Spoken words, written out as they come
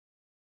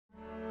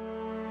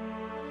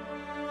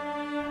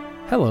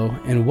Hello,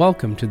 and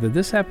welcome to the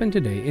This Happened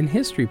Today in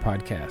History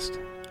podcast.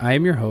 I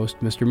am your host,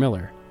 Mr.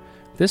 Miller.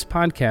 This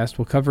podcast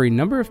will cover a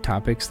number of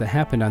topics that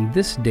happened on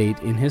this date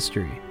in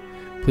history.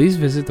 Please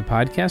visit the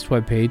podcast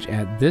webpage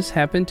at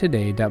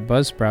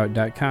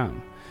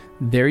thishappenedtoday.buzzsprout.com.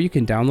 There you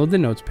can download the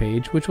notes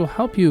page, which will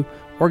help you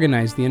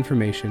organize the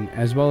information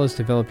as well as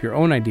develop your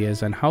own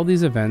ideas on how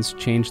these events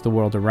change the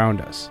world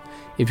around us.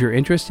 If you're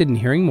interested in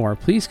hearing more,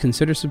 please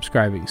consider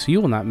subscribing so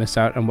you will not miss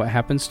out on what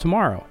happens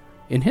tomorrow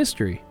in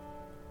history.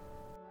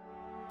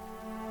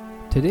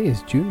 Today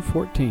is June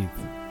 14th.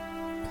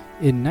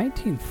 In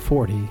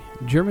 1940,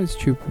 German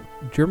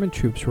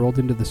troops rolled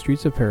into the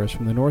streets of Paris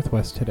from the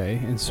northwest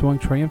today and swung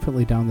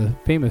triumphantly down the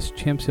famous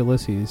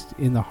Champs-Élysées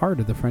in the heart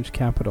of the French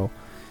capital.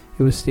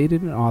 It was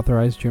stated in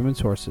authorized German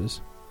sources.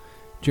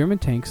 German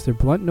tanks, their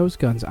blunt-nosed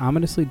guns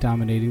ominously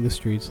dominating the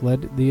streets,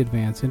 led the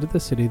advance into the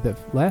city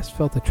that last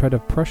felt the tread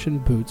of Prussian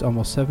boots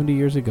almost 70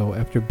 years ago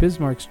after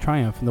Bismarck's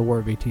triumph in the War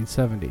of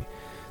 1870.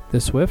 The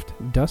swift,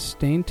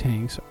 dust-stained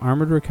tanks,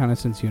 armored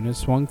reconnaissance units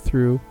swung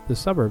through the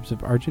suburbs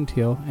of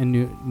Argenteuil and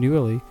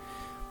Neuilly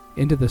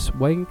into the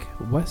swank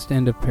west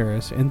end of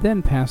Paris, and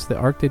then past the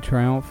Arc de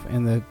Triomphe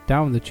and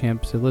down the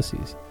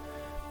Champs-Élysées.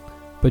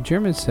 But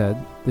Germans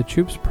said the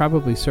troops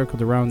probably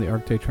circled around the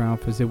Arc de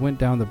Triomphe as they went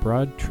down the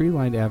broad,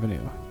 tree-lined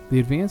avenue. The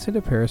advance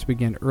into Paris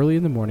began early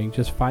in the morning,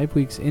 just 5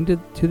 weeks into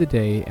the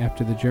day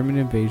after the German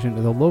invasion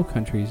of the Low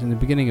Countries and the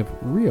beginning of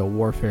real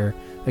warfare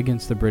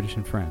against the British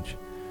and French.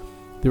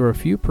 There were a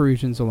few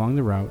Parisians along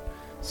the route,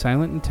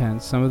 silent and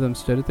tense. Some of them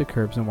stood at the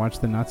curbs and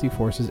watched the Nazi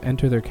forces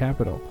enter their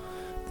capital.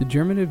 The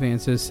German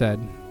advances said.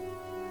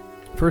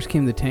 First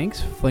came the tanks,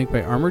 flanked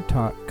by armored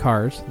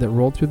cars that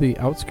rolled through the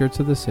outskirts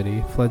of the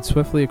city, fled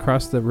swiftly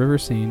across the river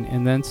Seine,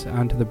 and thence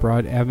onto the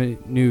broad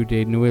Avenue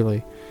de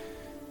Neuilly.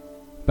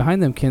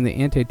 Behind them came the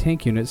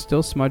anti-tank units,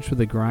 still smudged with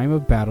the grime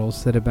of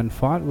battles that had been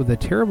fought with a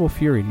terrible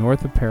fury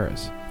north of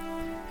Paris.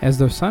 As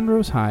the sun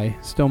rose high,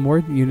 still more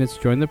units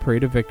joined the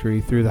parade of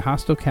victory through the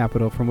hostile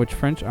capital from which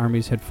French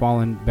armies had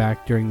fallen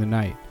back during the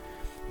night.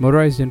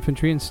 Motorized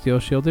infantry and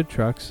steel-shielded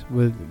trucks,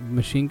 with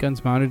machine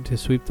guns mounted to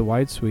sweep the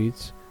wide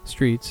streets,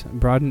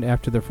 broadened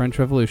after the French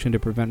Revolution to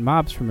prevent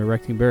mobs from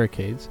erecting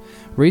barricades,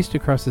 raced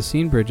across the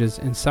Seine bridges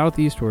and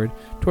southeastward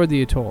toward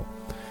the atoll,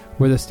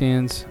 where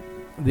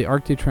the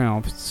Arc de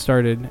Triomphe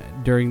started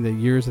during the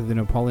years of the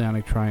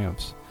Napoleonic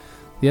triumphs.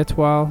 The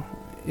Etoile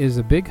is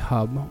a big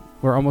hub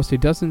where almost a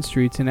dozen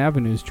streets and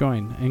avenues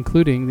join,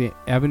 including the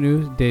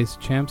Avenue des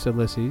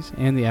Champs-Élysées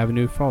and the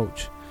Avenue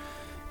Foch.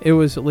 It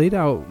was laid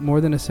out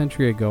more than a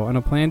century ago on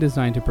a plan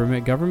designed to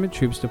permit government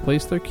troops to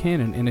place their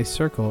cannon in a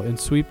circle and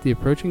sweep the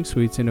approaching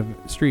streets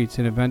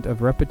in event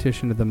of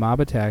repetition of the mob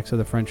attacks of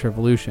the French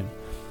Revolution.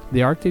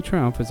 The Arc de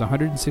Triomphe is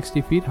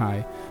 160 feet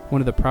high,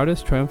 one of the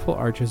proudest triumphal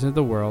arches in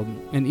the world,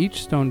 and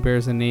each stone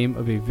bears the name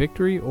of a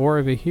victory or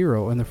of a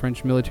hero in the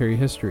French military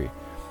history.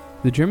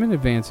 The German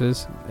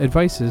advices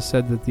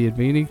said that the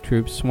invading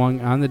troops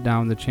swung on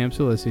down the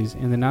Champs-Élysées,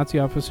 and the Nazi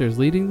officers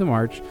leading the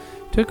march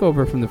took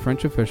over from the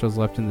French officials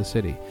left in the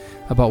city.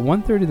 About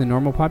one-third of the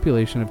normal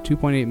population of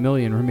 2.8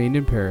 million remained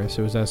in Paris,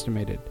 it was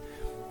estimated.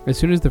 As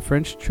soon as the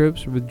French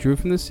troops withdrew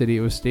from the city,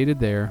 it was stated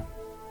there,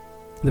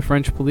 the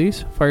French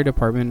police, fire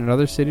department, and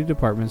other city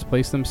departments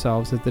placed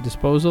themselves at the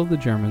disposal of the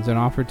Germans and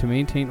offered to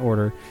maintain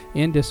order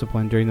and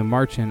discipline during the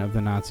march-in of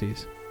the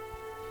Nazis.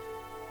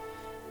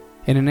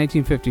 And in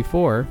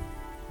 1954,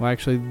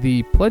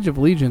 the Pledge of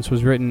Allegiance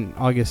was written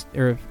August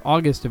of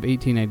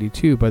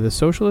 1892 by the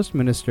socialist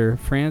minister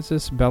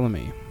Francis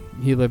Bellamy.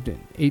 He lived in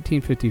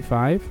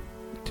 1855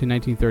 to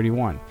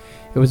 1931.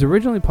 It was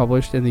originally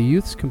published in the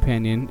Youth's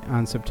Companion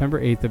on September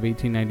 8th of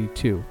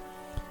 1892.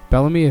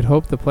 Bellamy had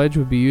hoped the pledge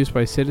would be used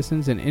by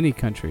citizens in any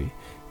country.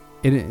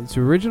 In its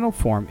original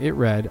form, it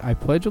read, "I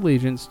pledge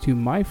allegiance to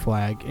my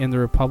flag and the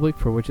republic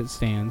for which it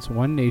stands,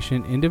 one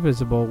nation,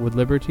 indivisible, with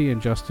liberty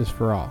and justice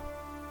for all."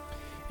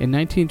 In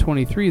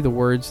 1923, the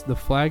words, "the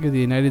flag of the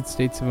United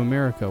States of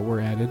America," were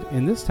added,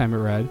 and this time it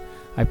read,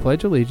 "I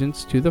pledge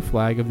allegiance to the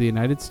flag of the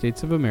United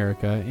States of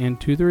America and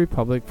to the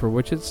republic for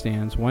which it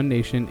stands, one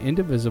nation,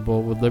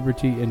 indivisible, with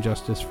liberty and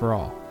justice for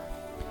all."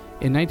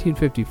 In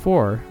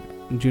 1954,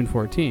 on June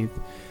 14th,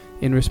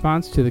 in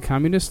response to the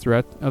communist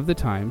threat of the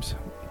times,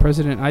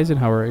 President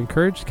Eisenhower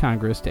encouraged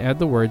Congress to add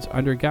the words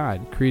 "under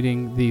God,"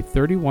 creating the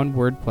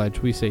 31-word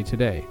pledge we say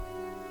today.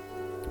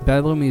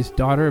 Bellamy's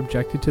daughter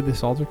objected to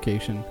this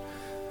alterations.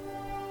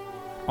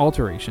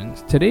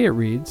 Today it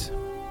reads,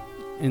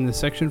 in the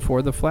section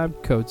 4, the flag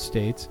code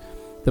states,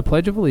 "The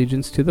Pledge of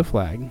Allegiance to the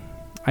flag.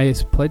 I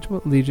pledge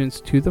allegiance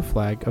to the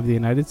flag of the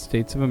United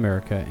States of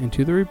America and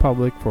to the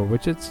republic for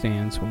which it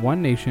stands,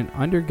 one nation,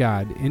 under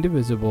God,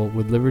 indivisible,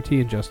 with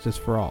liberty and justice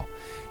for all."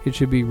 It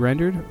should be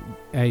rendered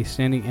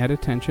standing at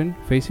attention,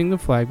 facing the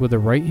flag with the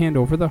right hand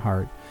over the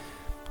heart.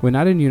 When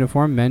not in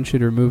uniform, men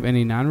should remove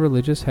any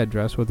non-religious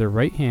headdress with their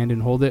right hand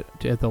and hold it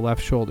at the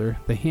left shoulder,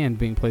 the hand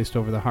being placed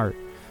over the heart.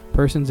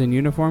 Persons in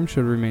uniform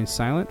should remain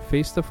silent,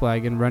 face the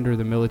flag, and render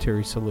the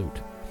military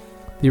salute.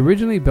 The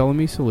originally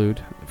Bellamy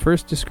salute,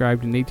 first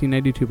described in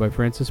 1892 by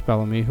Francis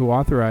Bellamy, who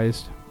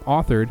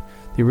authored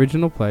The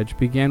original pledge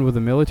began with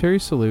a military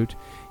salute,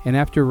 and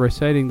after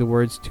reciting the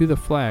words "to the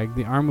flag,"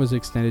 the arm was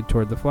extended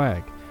toward the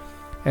flag.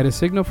 At a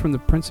signal from the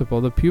principal,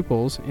 the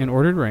pupils, in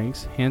ordered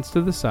ranks, hands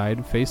to the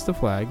side, face the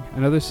flag.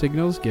 Another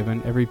signal is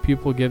given. Every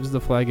pupil gives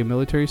the flag a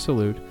military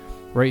salute,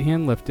 right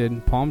hand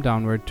lifted, palm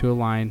downward to a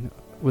line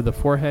with the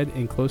forehead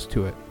and close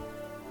to it.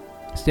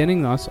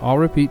 Standing thus, all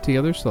repeat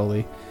together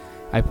slowly,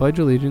 "I pledge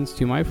allegiance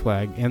to my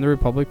flag and the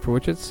republic for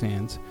which it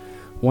stands,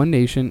 one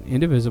nation,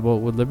 indivisible,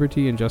 with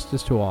liberty and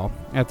justice to all."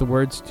 At the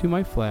words "to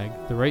my flag,"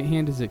 the right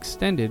hand is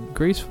extended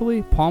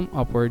gracefully, palm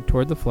upward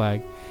toward the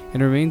flag,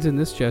 and remains in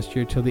this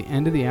gesture till the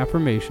end of the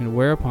affirmation,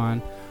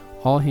 whereupon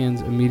all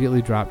hands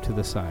immediately drop to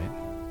the side.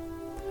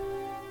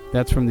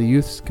 That's from the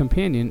Youth's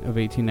Companion of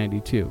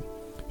 1892.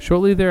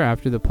 Shortly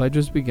thereafter, the pledge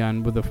was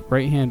begun with the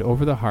right hand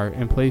over the heart,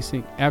 and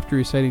after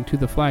reciting "to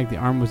the flag," the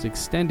arm was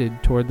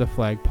extended toward the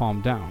flag,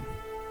 palm down.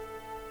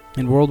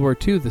 In World War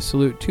II, the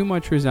salute too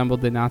much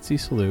resembled the Nazi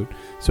salute,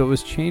 so it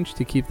was changed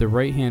to keep the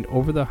right hand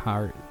over the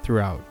heart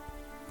throughout.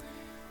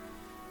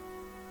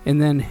 And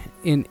then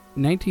in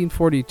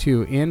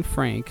 1942, Anne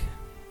Frank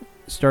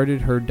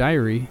started her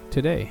diary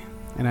today.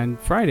 And on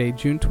Friday,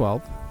 June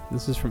 12th,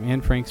 this is from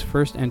Anne Frank's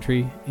first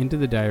entry into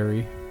the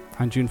diary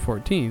on June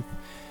 14th,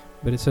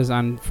 but it says,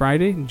 "On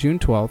Friday, June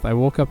 12th, I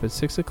woke up at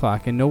 6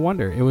 o'clock, and no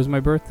wonder, it was my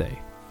birthday."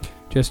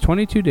 Just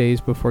 22 days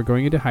before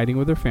going into hiding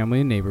with her family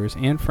and neighbors,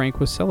 Anne Frank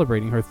was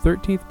celebrating her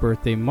 13th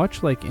birthday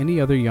much like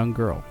any other young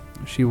girl.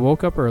 She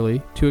woke up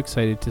early, too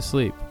excited to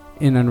sleep,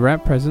 and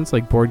unwrapped presents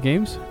like board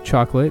games,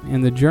 chocolate,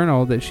 and the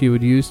journal that she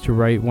would use to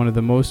write one of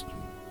the most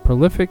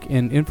prolific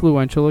and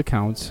influential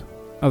accounts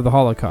of the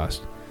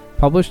Holocaust.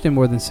 Published in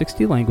more than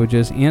 60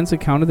 languages, Anne's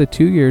account of the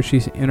 2 years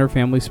she and her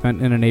family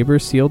spent in a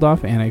neighbor's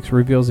sealed-off annex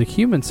reveals a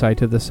human side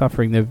to the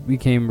suffering that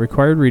became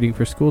required reading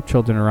for school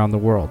children around the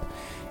world.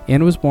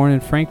 Anne was born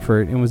in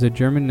Frankfurt and was a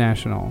German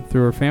national.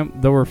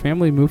 Though her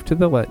family moved to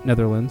the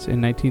Netherlands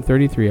in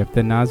 1933 after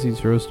the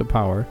Nazis rose to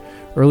power,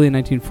 early in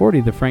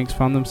 1940 the Franks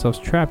found themselves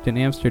trapped in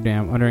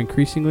Amsterdam under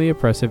increasingly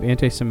oppressive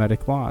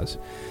anti-Semitic laws.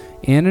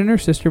 Anne and her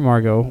sister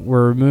Margot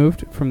were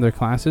removed from their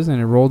classes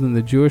and enrolled in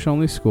the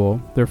Jewish-only school.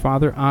 Their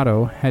father,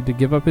 Otto, had to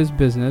give up his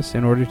business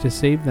in order to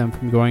save them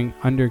from going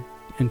under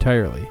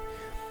entirely.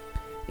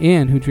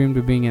 Anne, who dreamed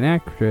of being an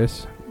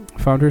actress,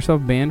 found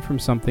herself banned from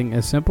something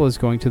as simple as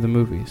going to the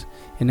movies.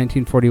 In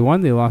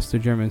 1941, they lost their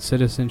German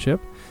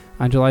citizenship.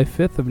 On July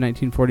 5th of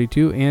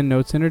 1942, Anne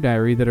notes in her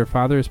diary that her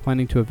father is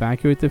planning to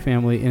evacuate the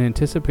family in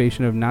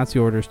anticipation of Nazi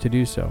orders to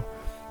do so.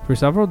 For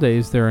several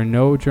days, there are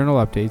no journal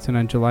updates, and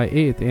on July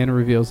 8th, Anne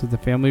reveals that the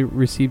family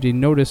received a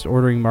notice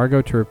ordering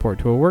Margot to report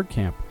to a work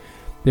camp.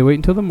 They wait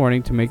until the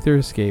morning to make their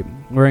escape,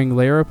 wearing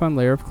layer upon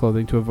layer of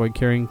clothing to avoid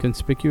carrying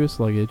conspicuous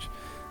luggage.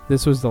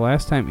 This was the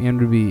last time Anne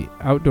would be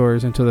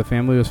outdoors until the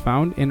family was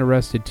found and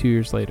arrested 2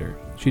 years later.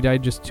 She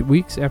died just 2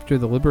 weeks after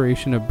the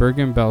liberation of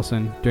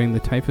Bergen-Belsen during the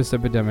typhus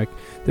epidemic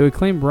that would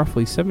claim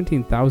roughly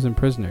 17,000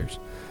 prisoners.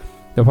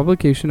 The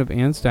publication of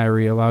Anne's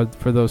diary allowed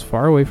for those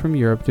far away from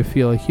Europe to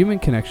feel a human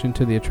connection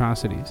to the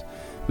atrocities.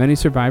 Many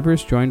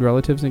survivors joined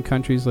relatives in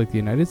countries like the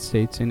United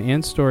States, and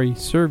Anne's story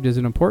served as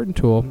an important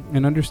tool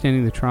in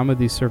understanding the trauma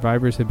these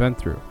survivors had been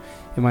through.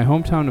 In my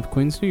hometown of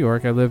Queens, New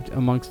York, I lived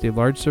amongst a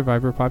large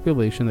survivor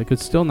population that could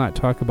still not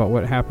talk about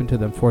what happened to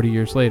them 40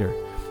 years later.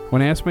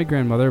 When I asked my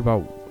grandmother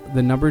about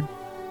the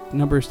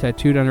numbers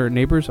tattooed on her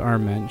neighbor's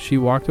arm meant, she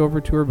walked over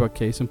to her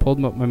bookcase and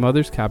pulled up my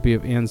mother's copy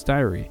of Anne's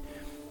diary.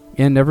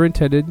 Anne never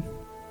intended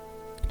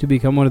to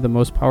become one of the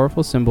most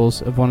powerful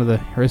symbols of one of the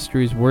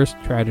history's worst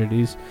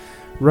tragedies,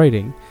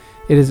 writing.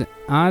 It is an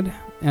odd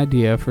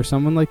idea for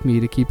someone like me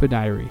to keep a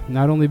diary,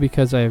 not only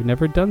because I have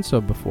never done so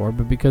before,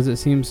 but because it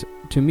seems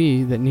to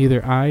me that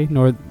neither I,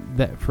 nor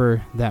that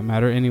for that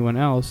matter anyone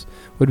else,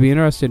 would be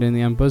interested in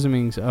the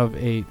unbosomings of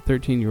a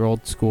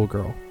 13-year-old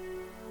schoolgirl.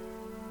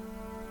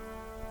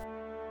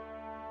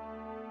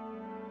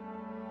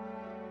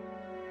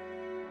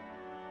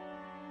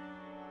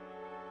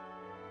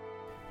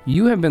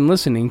 You have been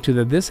listening to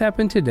the This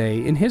Happened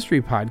Today in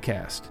History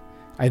podcast.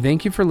 I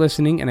thank you for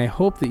listening, and I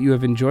hope that you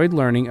have enjoyed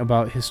learning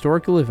about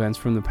historical events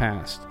from the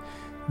past.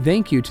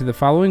 Thank you to the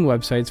following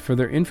websites for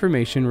their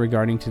information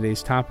regarding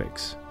today's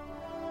topics: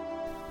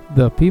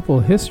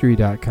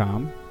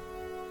 ThePeopleHistory.com,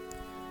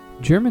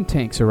 German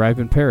tanks arrive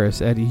in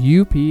Paris at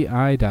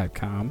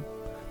UPI.com,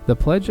 The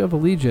Pledge of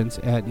Allegiance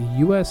at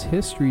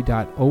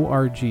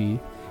USHistory.org,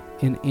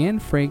 and Anne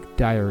Frank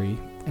Diary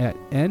at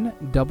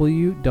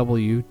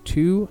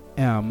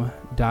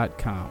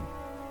NWW2M.com.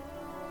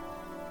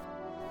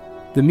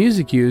 The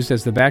music used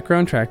as the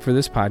background track for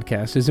this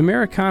podcast is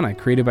Americana,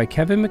 created by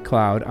Kevin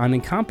MacLeod on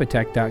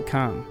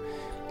Incompetech.com.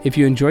 If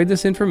you enjoyed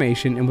this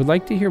information and would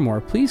like to hear more,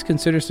 please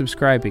consider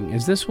subscribing,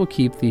 as this will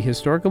keep the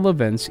historical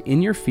events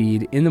in your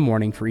feed in the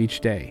morning for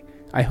each day.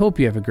 I hope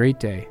you have a great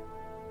day.